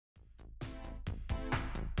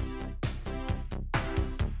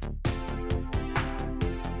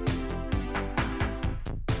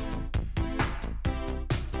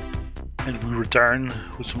And we return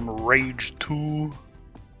with some Rage 2.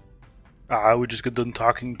 We just got done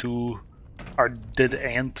talking to our dead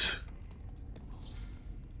aunt.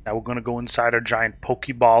 Now we're gonna go inside our giant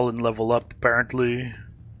Pokeball and level up, apparently.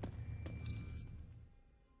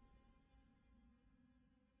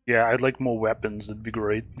 Yeah, I'd like more weapons, that'd be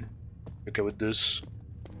great. Okay, with this.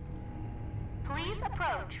 Please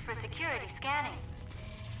approach for security scanning.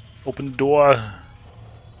 Open the door.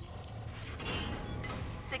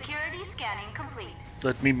 Security scanning complete.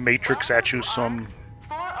 Let me matrix at you some.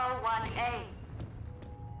 401A.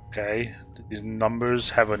 Okay, do these numbers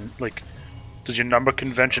have a, like, does your number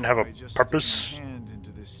convention have a purpose? Stick my hand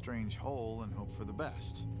into this strange hole and hope for the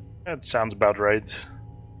best. That sounds about right.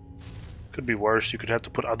 Could be worse. You could have to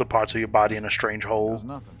put other parts of your body in a strange hole. There's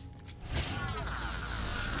nothing.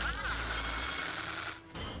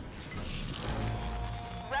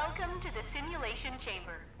 Welcome to the simulation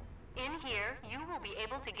chamber. In here, you will be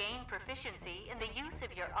able to gain proficiency in the use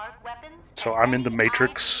of your arc weapons. So I'm in the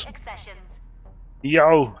Matrix. Accessions.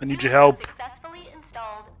 Yo, I need your help. Successfully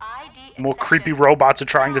installed ID More accession. creepy robots are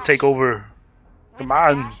trying to take over. Come With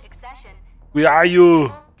on. dash accession, Where are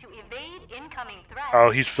you? to evade incoming threats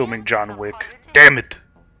Oh, he's filming and John become Wick. harder to Damn it.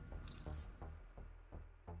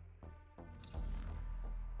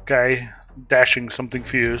 Okay, dashing something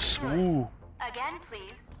fierce. Ooh, Again,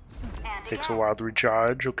 please. And takes a again. while to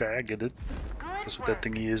recharge. Okay, I get it. Good That's what that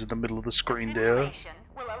work. thingy is in the middle of the screen The there. simulation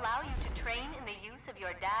will allow you to train in the use of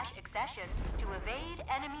your dash accession to evade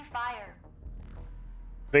enemy fire.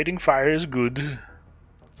 Evading fire is good.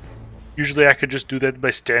 Usually I could just do that by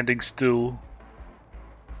standing still.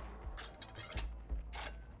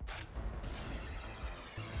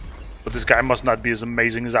 But this guy must not be as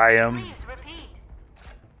amazing as I am. Please repeat.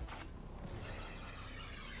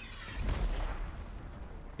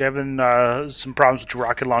 You having some problems with your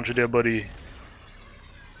rocket launcher there, buddy?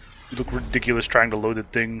 You look ridiculous trying to load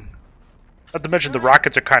that thing. Not to mention the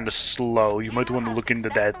rockets are kind of slow. You might want to look into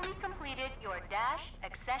that. Successfully completed your dash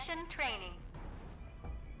accession training.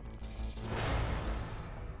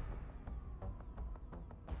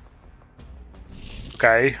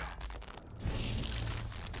 Okay.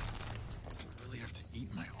 Really have to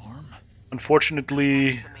eat my arm?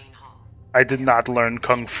 Unfortunately, I did not learn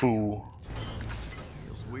Kung Fu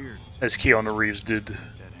Feels weird. as Keanu Reeves did. Dead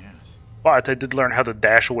hand. But I did learn how to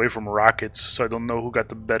dash away from rockets, so I don't know who got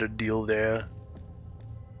the better deal there.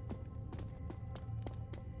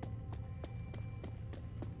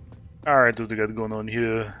 Alright, what do we got going on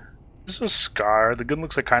here? This is a scar. The gun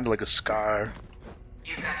looks like kind of like a scar.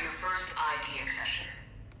 You've got your first ID accession.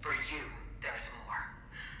 For you, there's more.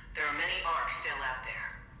 There are many arcs still out there.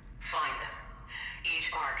 Find them. Each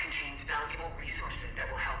arc contains valuable resources that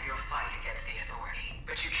will help your fight against the Authority.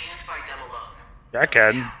 But you can't fight them alone. Yeah, I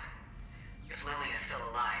can. If Lily is still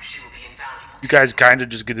alive, she will be invaluable. You guys kind of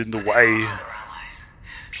just get in the But there way. are other allies.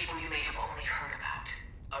 People you may have only heard about.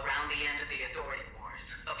 Around the end of the Authority Wars,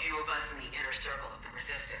 a few of us in the inner circle of the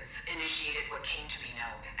Resistance initiated what came to be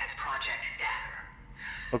known as Project Dagger.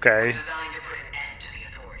 Okay. Designed to put an end to the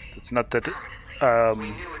Authority. It's not that.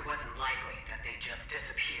 We knew it wasn't likely that they'd just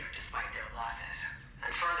disappear despite their losses.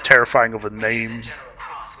 And furthermore, Terrifying of a we knew name. that General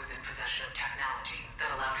Cross was in possession of technology that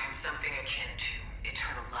allowed him something akin to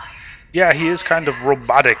eternal life. Yeah, he is kind of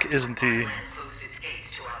robotic, isn't he? Land closed its gates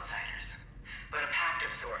to outsiders. But a pact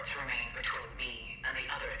of sorts remained between me and the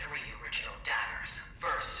other three original daggers.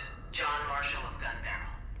 First, John Marshall of Gun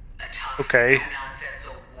Barrel. A tough, Okay. no-nonsense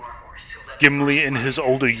old warhorse who led the Gimli first in fight his against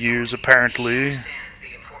older the years, Authority. apparently. He understands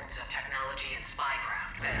the importance of technology and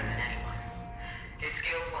spycraft better than anyone. His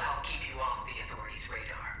skills will help keep you off the Authority's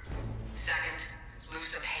radar. Second,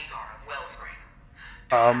 Lucem Hagar of Wellspring.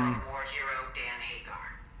 War hero Dan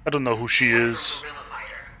Hagar. I don't know who she is. From guerrilla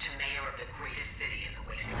fighter to mayor of the greatest city in the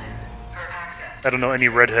wasteland. Her access I don't know any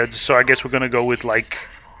redheads, so I guess we're gonna go with like.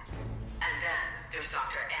 And then there's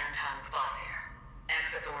Dr. Anton Kvasir,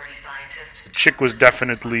 ex-Authority scientist. Chick was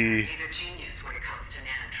definitely He's a genius when it comes to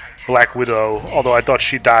nanotrite Black Widow, although I thought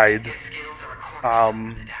she died. His skills are a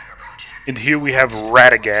cornerstone of the Dagger Project. And here we have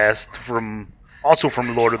Radagast also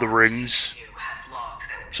from Lord of the Rings. You has logs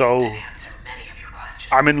that will So be able to answer many of your questions.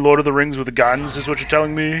 I'm in Lord of the Rings with the guns, is what you're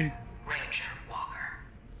telling me? Ranger Walker.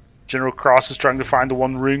 General Cross is trying to find the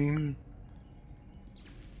One Ring.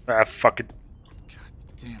 Ah, fuck it. God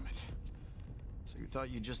damn it. So you thought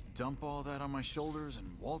you'd just dump all that on my shoulders and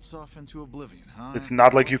waltz off into oblivion, huh? It's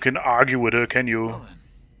not like you can argue with her, can you? Well then,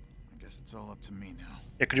 I guess it's all up to me now.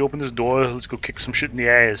 Yeah, could you open this door? Let's go kick some shit in the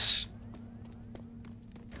ass.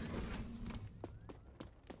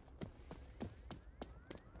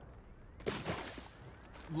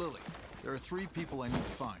 Lily, there are 3 people I need to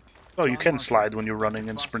find. Oh, you John can Marshall, slide when you're Dr. running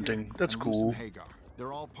and Fossier, sprinting. That's and Lucen cool. Hagar.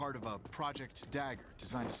 They're all part of a Project Dagger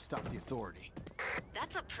designed to stop the Authority.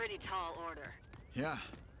 That's a pretty tall order. Yeah.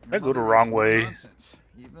 I go the Mother wrong is no way. nonsense,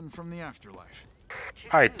 even from the afterlife.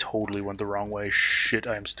 I totally went the wrong way. Shit,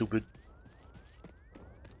 I am stupid.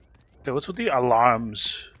 Okay, what's with the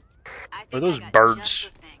alarms? I Are think those I got birds?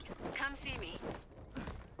 just the thing. Come see me.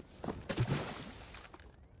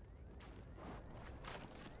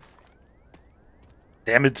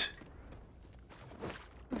 Damn it.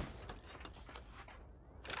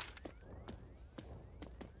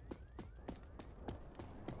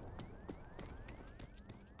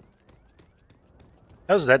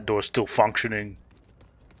 How's that door still functioning?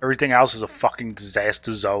 Everything else is a fucking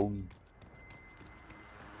disaster zone.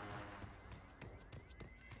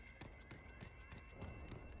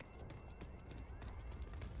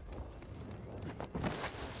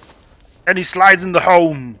 And he slides in the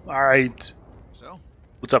home. Alright. So,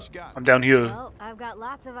 What's up? what you got? I'm down here. Well, I've got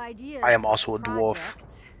lots of ideas. I am for also a dwarf.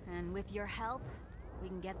 projects, and with your help, we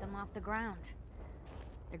can get them off the ground.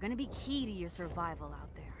 They're gonna be key to your survival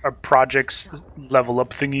out there. Our projects level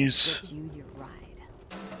up thingies. Get you your ride.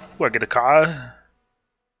 Ooh, I get a car.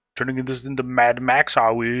 Turning this into Mad Max,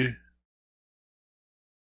 are we?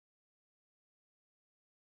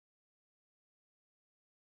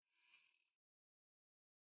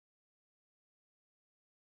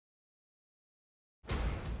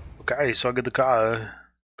 Okay, so I get the car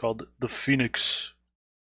called the Phoenix.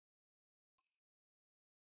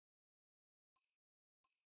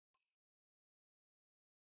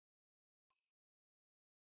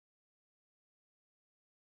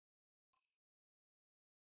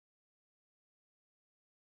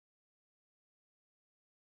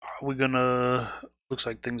 Are we gonna... Looks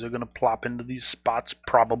like things are gonna plop into these spots,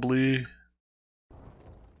 probably.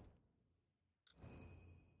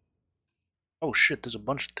 Oh shit, there's a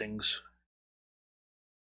bunch of things.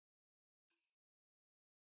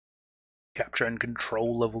 Capture and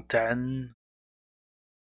control level 10.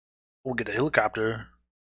 We'll get a helicopter.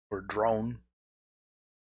 Or a drone.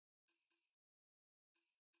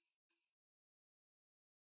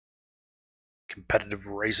 Competitive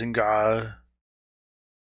racing car.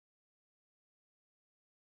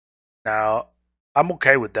 Now, I'm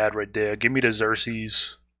okay with that right there. Give me the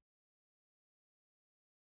Xerxes.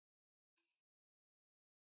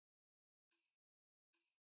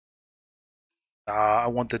 I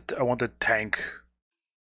want the tank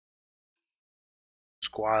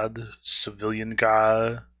squad, civilian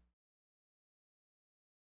guy.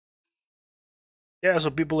 Yeah, so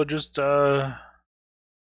people are just trying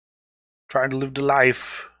to live the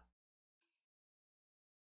life.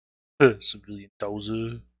 Civilian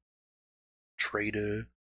dozer, trader.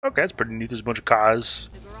 Okay, that's pretty neat. There's a bunch of cars.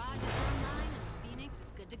 The garage is online, and the Phoenix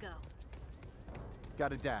is good to go.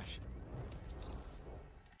 Got a dash.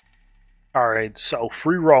 Alright, so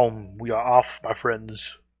free roam. We are off, my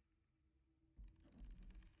friends.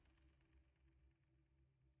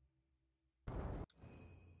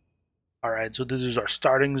 Alright, so this is our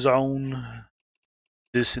starting zone.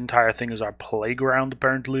 This entire thing is our playground,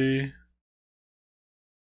 apparently.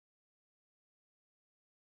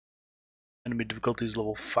 Enemy difficulty is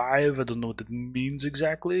level 5. I don't know what that means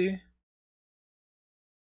exactly.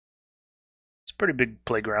 It's a pretty big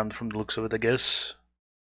playground from the looks of it, I guess.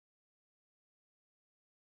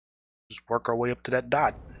 Just work our way up to that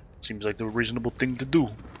dot. Seems like the reasonable thing to do.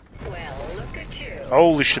 Well, look at you.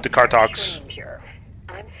 Holy shit, the car talks. Stranger.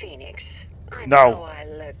 I'm Phoenix. I No. know I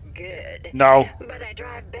look good. No. But I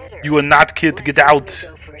drive better. You are not Kitt, Let's get really out.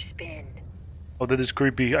 Go for a spin. Oh, that is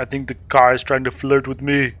creepy. I think the car is trying to flirt with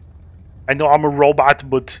me. I know I'm a robot,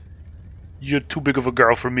 but you're too big of a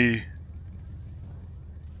girl for me.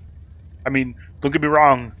 I mean, don't get me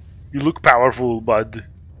wrong. You look powerful, bud.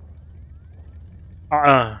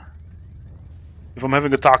 If I'm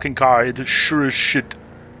having a talking car, it sure as shit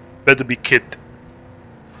better be Kitt.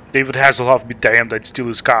 David Hasselhoff be damned, I'd steal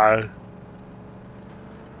his car.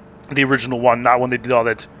 The original one, not when they did all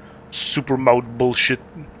that super mode bullshit.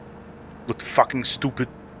 Looked fucking stupid.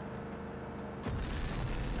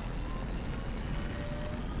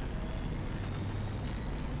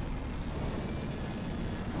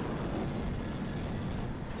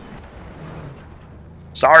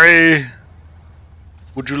 Sorry.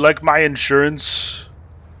 Would you like my insurance?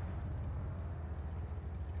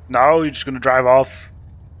 No, you're just gonna drive off.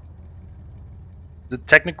 Is it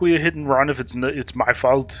technically a hit and run if it's my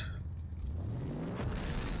fault?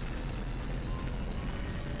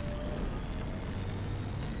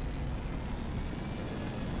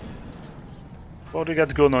 What do we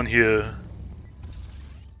got going on here?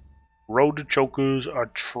 Road chokers are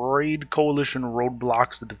trade coalition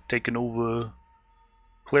roadblocks that have taken over.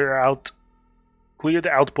 Clear the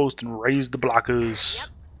outpost and raise the blockers. Yep.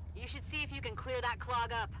 You should see if you can clear that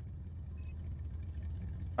clog up.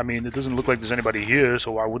 I mean, it doesn't look like there's anybody here,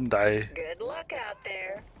 so why wouldn't I? Good luck out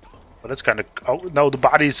there. But that's kind of... Oh, no, the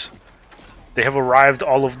bodies... They have arrived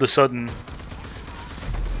all of the sudden.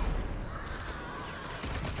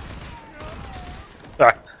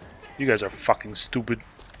 Ah, you guys are fucking stupid.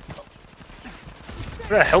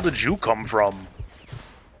 Where the hell did you come from?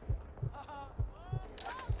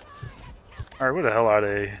 Alright, where the hell are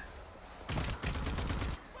they?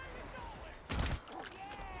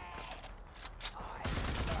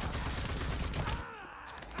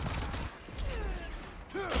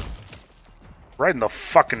 Right in the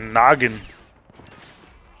fucking noggin.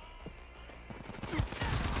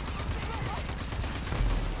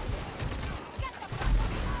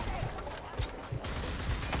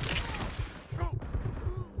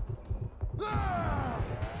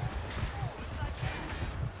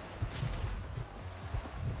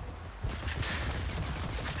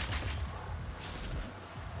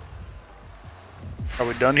 Are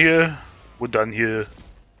we done here? We're done here.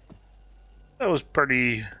 That was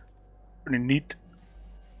pretty neat.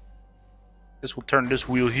 Guess we'll turn this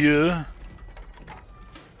wheel here.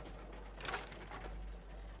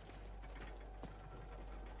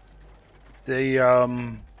 They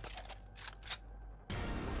oh,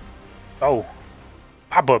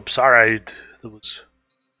 pop-ups. All right, that was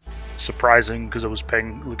surprising because I was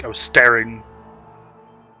paying, like I was staring.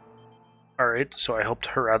 All right, so I helped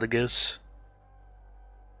her out, I guess.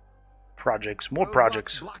 Projects, more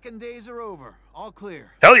projects. Blocking days are over. All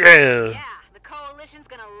clear. Hell yeah! Yeah, the coalition's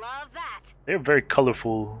gonna love that. They're very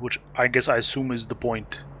colorful, which I guess I assume is the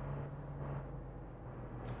point.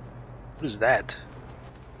 What is that?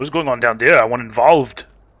 What's going on down there? I want involved.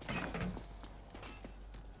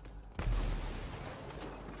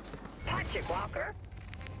 Punch it, Walker.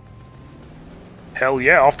 Hell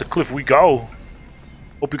yeah, off the cliff we go.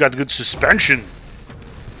 Hope you got good suspension.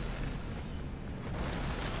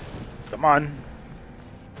 Come on.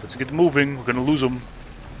 Let's get moving. We're gonna lose them.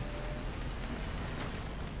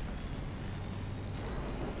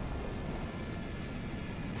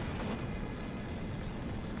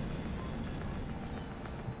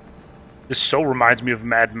 This so reminds me of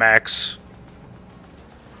Mad Max.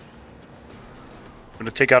 I'm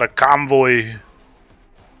gonna take out a convoy.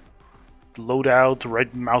 Load out,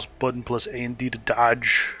 right mouse button plus A and D to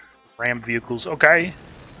dodge. Ram vehicles, okay.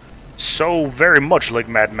 So very much like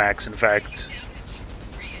Mad Max, in fact.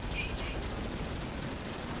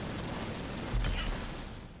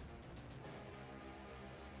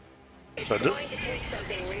 It's going to take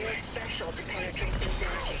something real special to penetrate these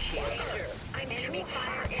energy shields. I'm enemy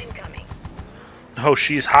fire incoming. Oh,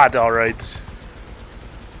 she's hot, alright.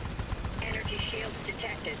 Energy shields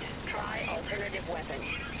detected. Try alternative weapon.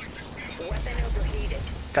 Weapon overheated.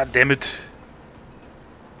 God damn it.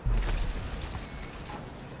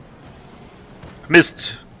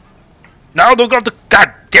 Missed. Now don't go to.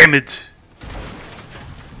 God damn it.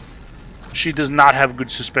 She does not have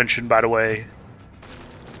good suspension, by the way.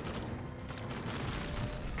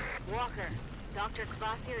 Walker, Dr.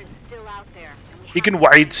 Kvasir is still out there. And we He have can to-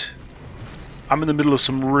 wait. I'm in the middle of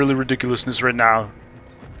some really ridiculousness right now.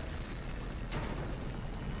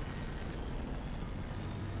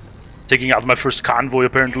 Taking out my first convoy,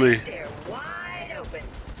 apparently. They're wide open.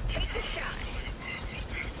 Take the shot.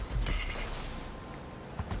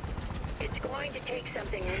 It's going to take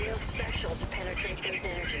something real special to penetrate those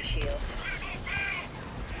energy shields.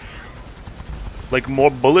 Like more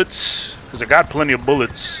bullets? Because I got plenty of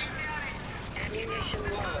bullets. Ammunition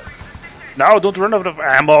low. No, don't run out of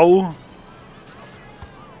ammo.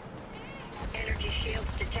 Energy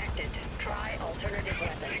shields detected. Try alternative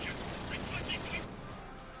weapon.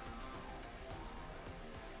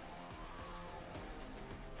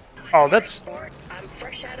 Oh, that's... Sport, I'm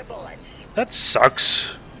fresh out of bullets. that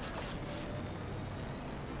sucks.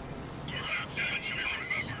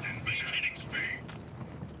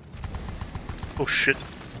 Oh shit.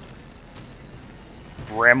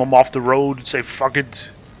 Ram them off the road and say fuck it.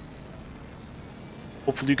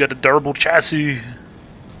 Hopefully you got a durable chassis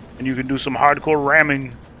and you can do some hardcore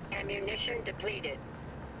ramming. Ammunition depleted.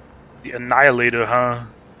 The Annihilator, huh?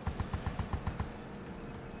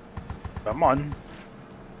 Come on.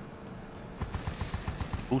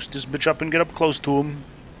 Boost this bitch up and get up close to him.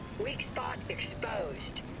 Weak spot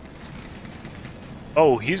exposed.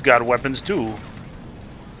 Oh, he's got weapons too.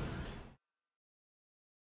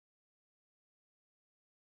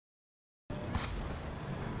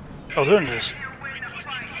 Oh, there it is.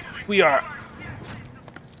 We are...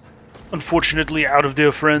 Unfortunately, out of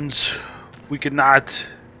there, friends. We cannot.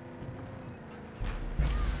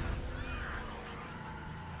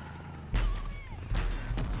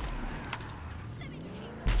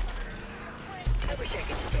 I wish I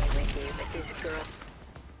could stay with you, but this girl...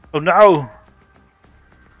 Oh no!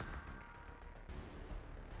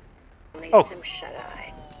 needs Oh. some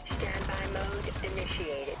shut-eye. Standby mode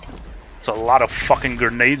initiated. It's a lot of fucking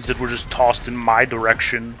grenades that were just tossed in my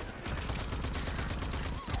direction.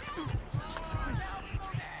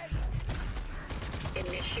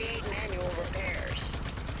 Initiate manual repairs.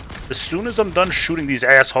 As soon as I'm done shooting these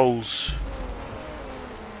assholes...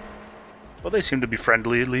 Well, they seem to be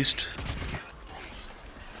friendly, at least.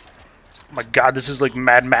 Oh my god, this is like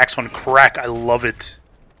Mad Max on crack. I love it.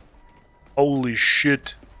 Holy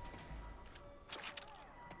shit.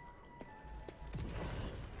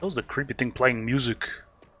 That was the creepy thing playing music.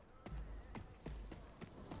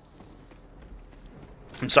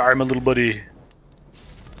 I'm sorry, my little buddy.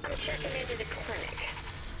 I'm checking into the clinic.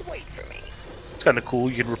 Wait for me. It's kind of cool.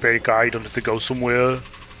 You can repair your car. You don't have to go somewhere.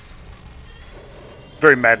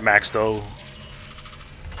 Very Mad Max, though.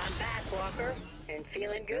 I'm back, Walker, and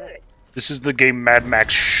feeling good. This is the game Mad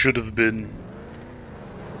Max should have been.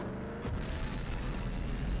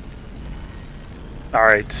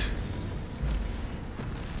 Alright.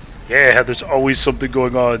 Yeah, there's always something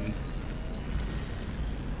going on.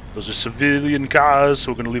 Those are civilian cars,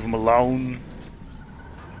 so we're gonna leave them alone.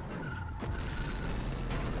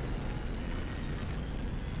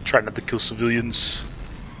 Try not to kill civilians.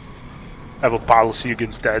 I have a policy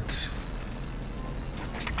against that.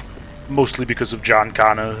 Mostly because of John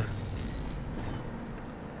Connor.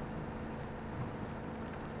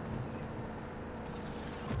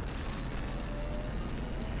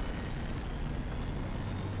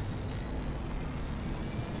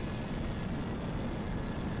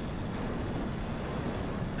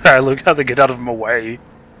 Look how they get out of my way.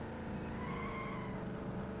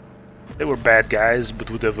 They were bad guys, but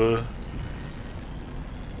whatever.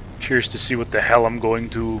 Curious to see what the hell I'm going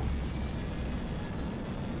to.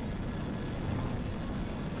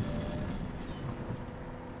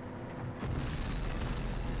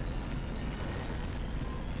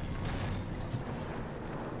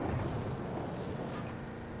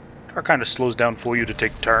 Car kind of slows down for you to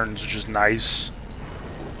take turns, which is nice.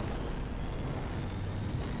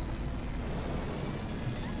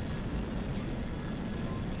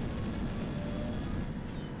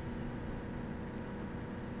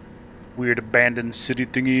 Weird abandoned city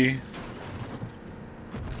thingy.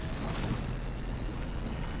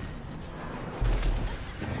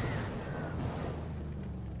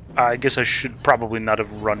 I guess I should probably not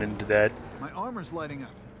have run into that. My armor's lighting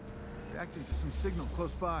up. Reacting to some signal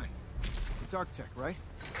close by. It's Arctech, right?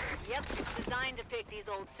 Yep, it's designed to pick these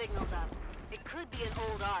old signals up. It could be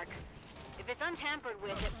an old Ark. If it's untampered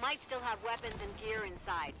with, it might still have weapons and gear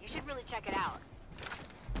inside. You should really check it out.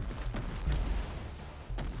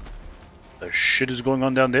 The shit is going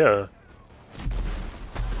on down there.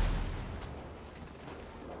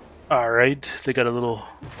 Alright, they got a little...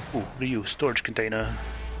 Ooh, what are you? Storage container.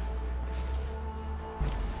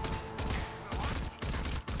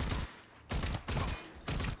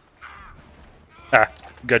 Ah,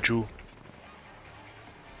 got you.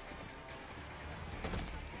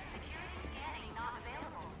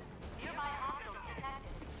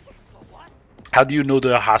 How do you know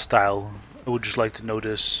they're hostile? I would just like to know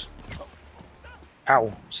this.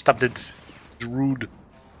 Ow, stop it. It's rude.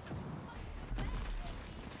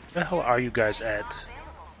 Where the hell are you guys at?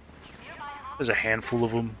 There's a handful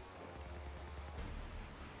of them.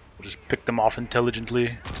 We'll just pick them off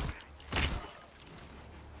intelligently.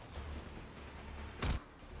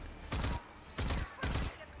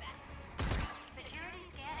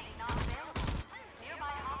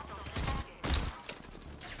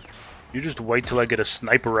 You just wait till I get a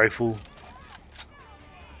sniper rifle.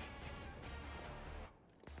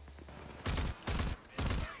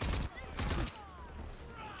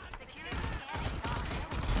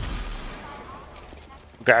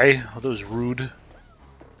 Okay, oh, that was rude.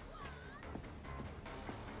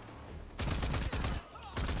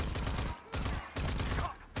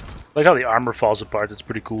 Like how the armor falls apart, that's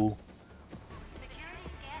pretty cool.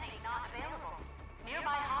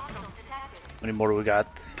 How many more do we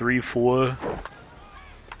got? 3, 4.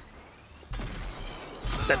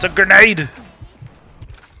 That's a grenade!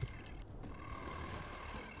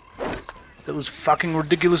 That was fucking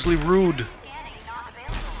ridiculously rude.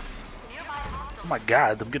 Oh my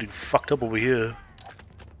god, I'm getting fucked up over here.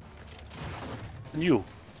 And you.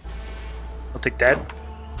 I'll take that.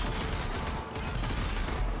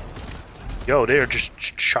 Yo, they are just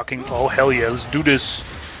chucking. Oh hell yeah, let's do this.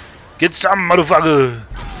 Get some, motherfucker!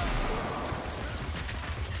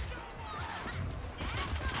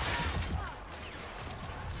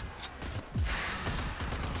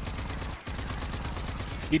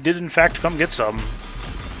 He did in fact come get some.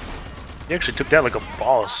 He actually took that like a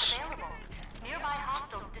boss. Nearby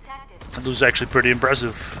hostiles detected. That was actually pretty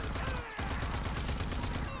impressive.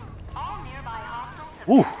 All nearby hostiles have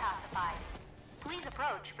Woo. been pacified. Please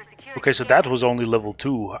approach for security. Okay, so that was only level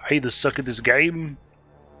 2. I either suck at this game,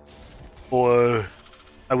 or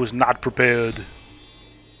I was not prepared.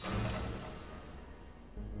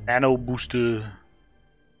 Nano booster.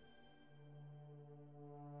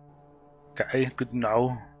 Okay, good to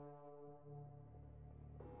know.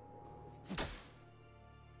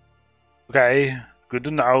 Okay, good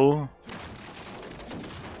to know.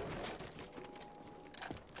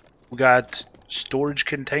 We got storage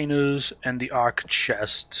containers and the arc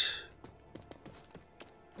chest.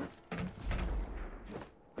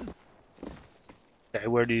 Okay,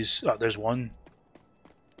 where are these? Oh, there's one.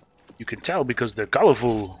 You can tell because they're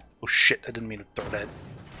colorful. Oh shit, I didn't mean to throw that.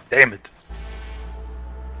 Damn it.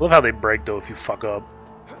 Love how they break though if you fuck up.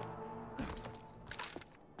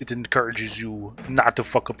 It encourages you not to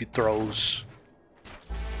fuck up your throws.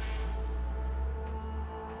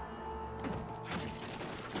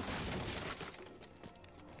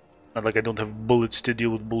 Not like I don't have bullets to deal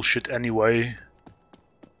with bullshit anyway.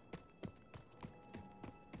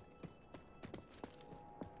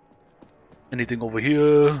 Anything over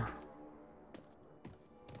here?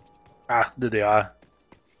 Ah, there they are.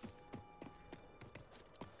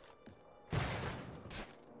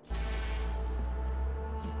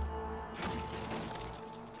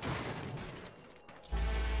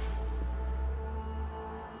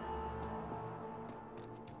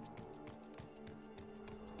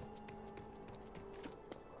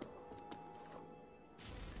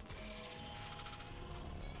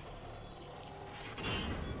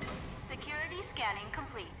 Security scanning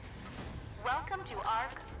complete. Welcome to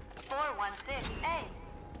ARC 416A.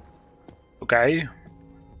 Okay.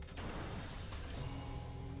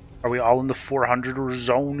 Are we all in the 400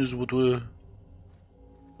 zone? Is what we're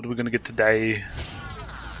gonna get today?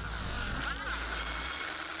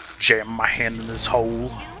 Jam my hand in this hole. You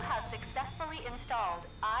have successfully installed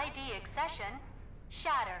ID accession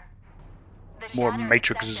Shatter. The More Shatter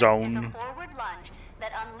Matrix accession Zone. is a forward lunge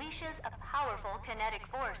that unleashes a powerful kinetic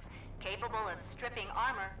force capable of stripping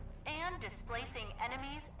armor and displacing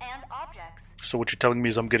enemies and objects. So what you're telling me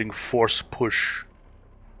is I'm getting force push.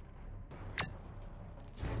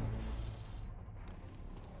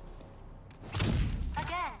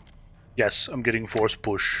 Again, Yes, I'm getting force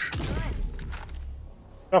push.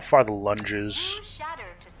 How far the lunge is? use Shatter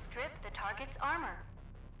to strip the target's armor.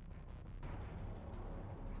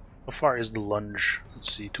 How far is the lunge?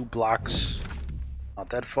 Let's see, 2 blocks. Not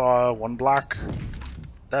that far. 1 block.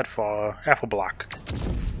 That far. Half a block.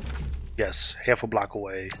 Yes, half a block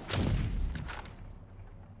away.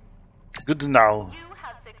 Good to know. You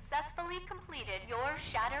have successfully completed your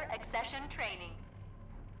Shatter accession training.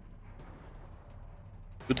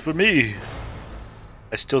 Good for me.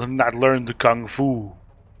 I still have not learned the Kung Fu.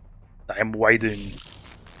 I am waiting.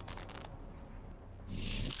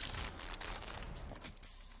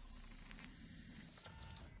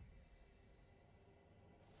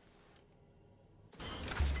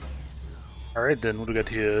 Alright then, what do we got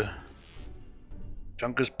here?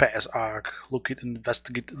 Junkers Pass Arc. Locate and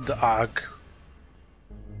investigate the Arc.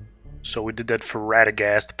 So we did that for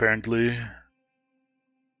Radagast apparently.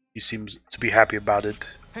 He seems to be happy about it.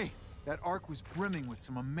 Hey, that arc was brimming with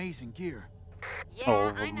some amazing gear.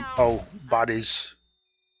 Yeah, I know. Oh, bodies.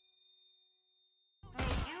 May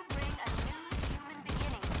you bring a new human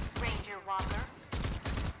beginning, Ranger Walker.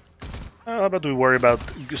 How about we worry about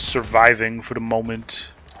surviving for the moment?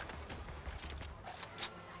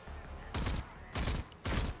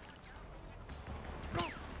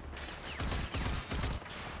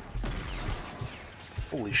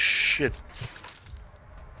 Holy shit.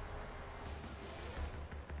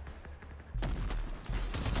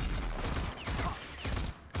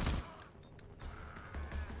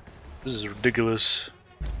 This is ridiculous.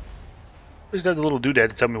 Where's that little doodad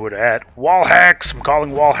to tell me where they're at? Wall hacks! I'm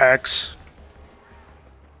calling wall hacks.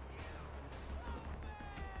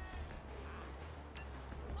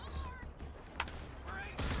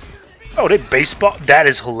 Oh, they baseball? That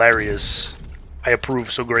is hilarious. I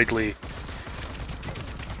approve so greatly.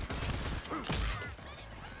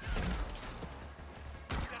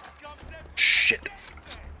 Shit.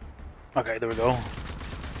 Okay, there we go.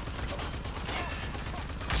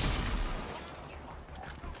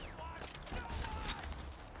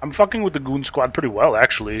 I'm fucking with the goon squad pretty well,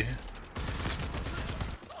 actually.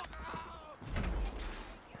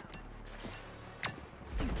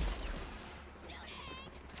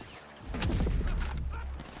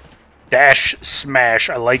 Dash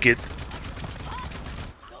smash, I like it.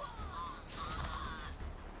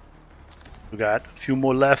 We got a few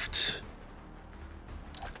more left.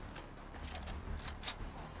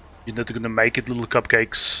 You're not gonna make it, little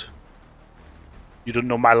cupcakes. You don't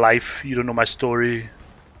know my life, you don't know my story.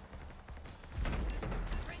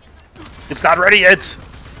 It's not ready yet!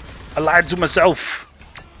 I lied to myself.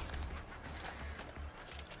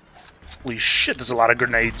 Holy shit, there's a lot of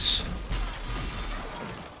grenades.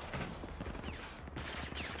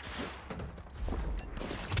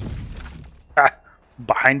 Ah,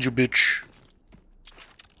 behind you, bitch.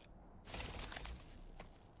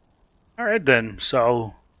 Alright then,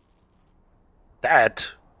 so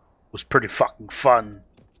that was pretty fucking fun.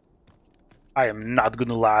 I am not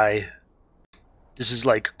gonna lie. This is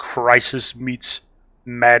like Crisis meets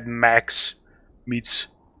Mad Max meets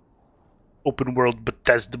open world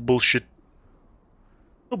Bethesda bullshit.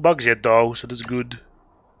 No bugs yet though, so that's good.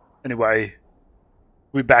 Anyway,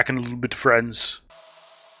 we'll be back in a little bit, friends.